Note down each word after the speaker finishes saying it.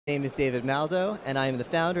My name is David Maldo, and I am the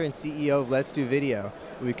founder and CEO of Let's Do Video,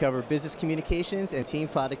 where we cover business communications and team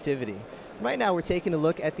productivity. Right now, we're taking a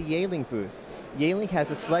look at the Yealink booth. Yealink has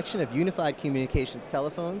a selection of unified communications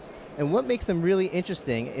telephones, and what makes them really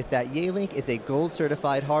interesting is that Yealink is a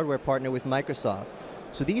gold-certified hardware partner with Microsoft.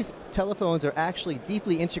 So these telephones are actually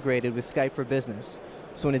deeply integrated with Skype for Business.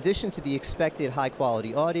 So in addition to the expected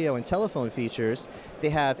high-quality audio and telephone features, they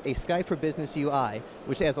have a Skype for Business UI,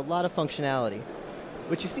 which has a lot of functionality.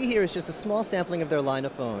 What you see here is just a small sampling of their line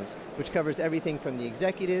of phones, which covers everything from the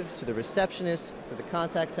executive, to the receptionist, to the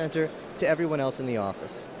contact center, to everyone else in the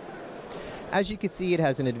office. As you can see, it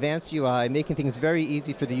has an advanced UI, making things very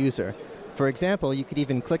easy for the user. For example, you could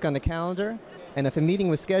even click on the calendar, and if a meeting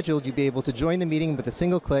was scheduled, you'd be able to join the meeting with a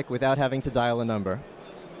single click without having to dial a number.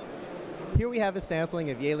 Here we have a sampling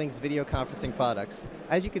of Yealink's video conferencing products.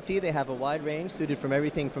 As you can see, they have a wide range suited from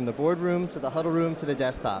everything from the boardroom to the huddle room to the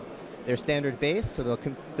desktop. They're standard based, so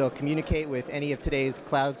they'll communicate with any of today's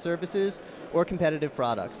cloud services or competitive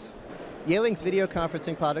products. Yealink's video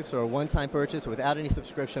conferencing products are a one-time purchase without any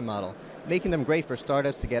subscription model, making them great for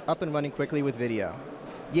startups to get up and running quickly with video.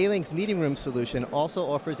 Yealink's meeting room solution also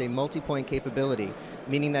offers a multi-point capability,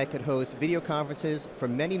 meaning that it could host video conferences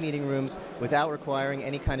from many meeting rooms without requiring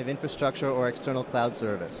any kind of infrastructure or external cloud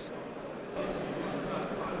service.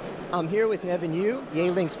 I'm here with Nevin Yu,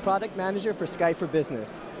 Yealink's product manager for Skype for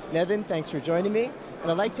Business. Nevin, thanks for joining me, and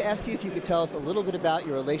I'd like to ask you if you could tell us a little bit about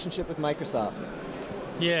your relationship with Microsoft.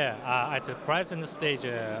 Yeah, at the present stage,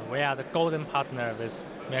 we are the golden partner with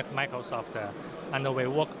Microsoft, and we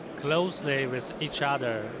work closely with each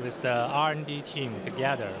other, with the R&D team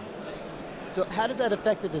together. So how does that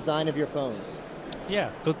affect the design of your phones?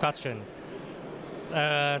 Yeah, good question.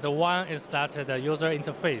 The one is that the user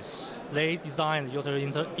interface. They designed user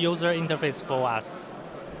interface for us.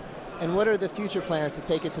 And what are the future plans to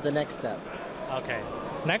take it to the next step? Okay,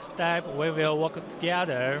 next step, we will work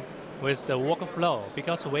together with the workflow,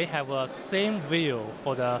 because we have a same view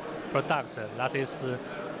for the product. That is,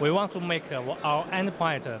 we want to make our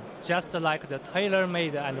endpoint just like the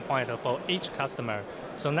tailor-made endpoint for each customer.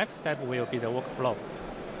 So next step will be the workflow.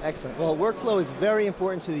 Excellent. Well, workflow is very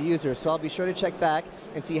important to the user, so I'll be sure to check back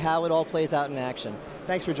and see how it all plays out in action.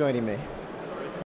 Thanks for joining me.